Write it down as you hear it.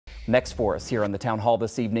Next for us here on the town hall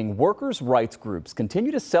this evening, workers' rights groups continue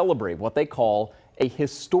to celebrate what they call a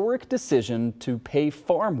historic decision to pay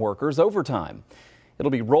farm workers overtime. It'll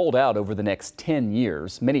be rolled out over the next 10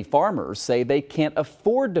 years. Many farmers say they can't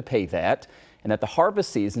afford to pay that and that the harvest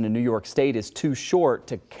season in New York State is too short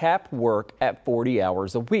to cap work at 40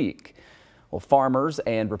 hours a week. Well, farmers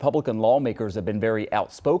and Republican lawmakers have been very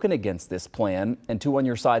outspoken against this plan. And 2 on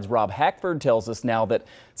Your Side's Rob Hackford tells us now that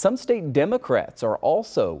some state Democrats are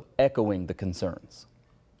also echoing the concerns.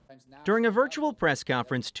 During a virtual press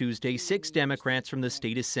conference Tuesday, 6 Democrats from the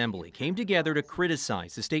state assembly came together to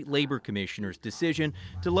criticize the state labor commissioner's decision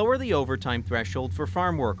to lower the overtime threshold for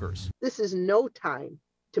farm workers. This is no time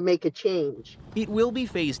to make a change. It will be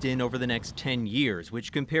phased in over the next 10 years,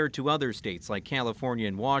 which compared to other states like California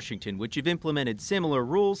and Washington, which have implemented similar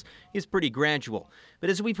rules, is pretty gradual. But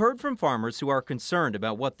as we've heard from farmers who are concerned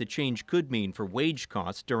about what the change could mean for wage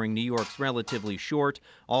costs during New York's relatively short,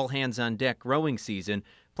 all-hands-on-deck growing season,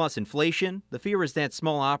 plus inflation, the fear is that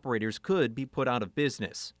small operators could be put out of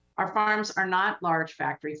business. Our farms are not large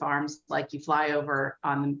factory farms like you fly over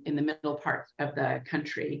in the middle part of the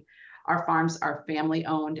country. Our farms are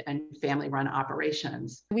family-owned and family-run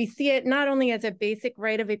operations. We see it not only as a basic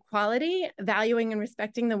right of equality, valuing and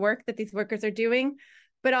respecting the work that these workers are doing,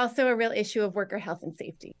 but also a real issue of worker health and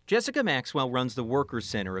safety. Jessica Maxwell runs the Workers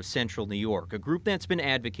Center of Central New York, a group that's been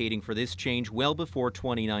advocating for this change well before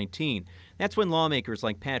 2019. That's when lawmakers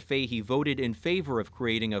like Pat Fahey voted in favor of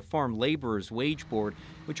creating a farm laborers wage board,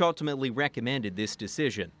 which ultimately recommended this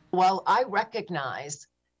decision. Well, I recognize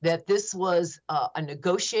that this was a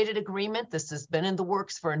negotiated agreement. This has been in the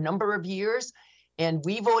works for a number of years, and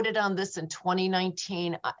we voted on this in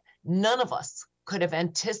 2019. None of us could have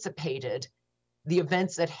anticipated the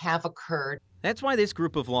events that have occurred. That's why this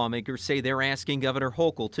group of lawmakers say they're asking Governor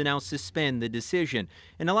Hochul to now suspend the decision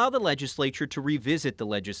and allow the legislature to revisit the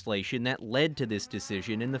legislation that led to this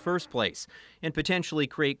decision in the first place and potentially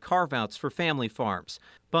create carve-outs for family farms.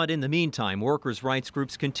 But in the meantime, workers' rights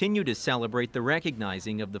groups continue to celebrate the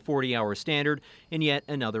recognizing of the 40-hour standard in yet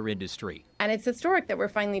another industry. And it's historic that we're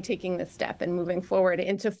finally taking this step and moving forward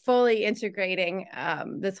into fully integrating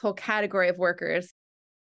this whole category of workers.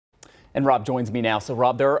 And Rob joins me now. So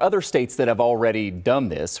Rob, there are other states that have already done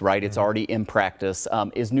this, right? It's already in practice.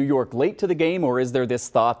 Is New York late to the game, or is there this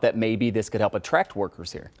thought that maybe this could help attract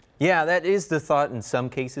workers here? Yeah, that is the thought in some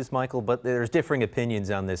cases, Michael, but there's differing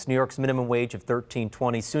opinions on this. New York's minimum wage of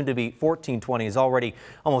 $13.20, soon to be $14.20, is already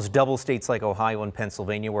almost double states like Ohio and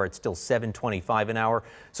Pennsylvania, where it's still $7.25 an hour.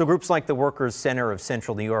 So groups like the Workers Center of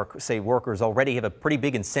Central New York say workers already have a pretty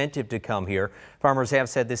big incentive to come here. Farmers have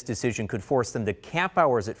said this decision could force them to cap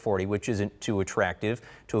hours at 40, which isn't too attractive,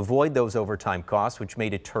 to avoid those overtime costs, which may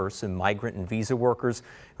deter some migrant and visa workers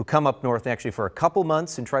who come up north actually for a couple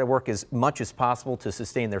months and try to work as much as possible to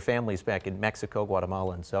sustain their families back in Mexico,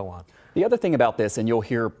 Guatemala, and so on. The other thing about this, and you'll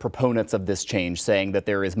hear proponents of this change saying that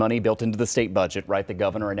there is money built into the state budget, right? The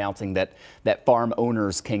governor announcing that farm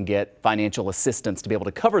owners can get financial assistance to be able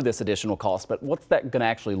to cover this additional cost. But what's that going to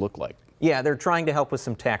actually look like? Yeah, they're trying to help with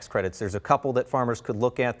some tax credits. There's a couple that farmers could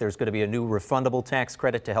look at. There's going to be a new refundable tax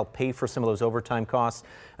credit to help pay for some of those overtime costs.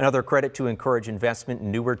 Another credit to encourage investment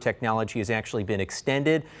in newer technology has actually been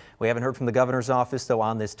extended. We haven't heard from the governor's office, though,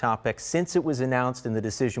 on this topic since it was announced, and the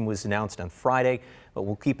decision was announced on Friday. But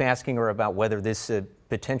we'll keep asking her about whether this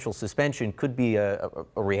potential suspension could be a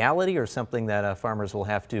reality or something that farmers will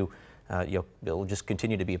have to, it'll just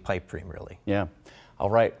continue to be a pipe dream, really. Yeah. All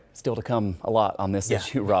right. Still to come a lot on this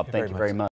issue, Rob. Thank you very much.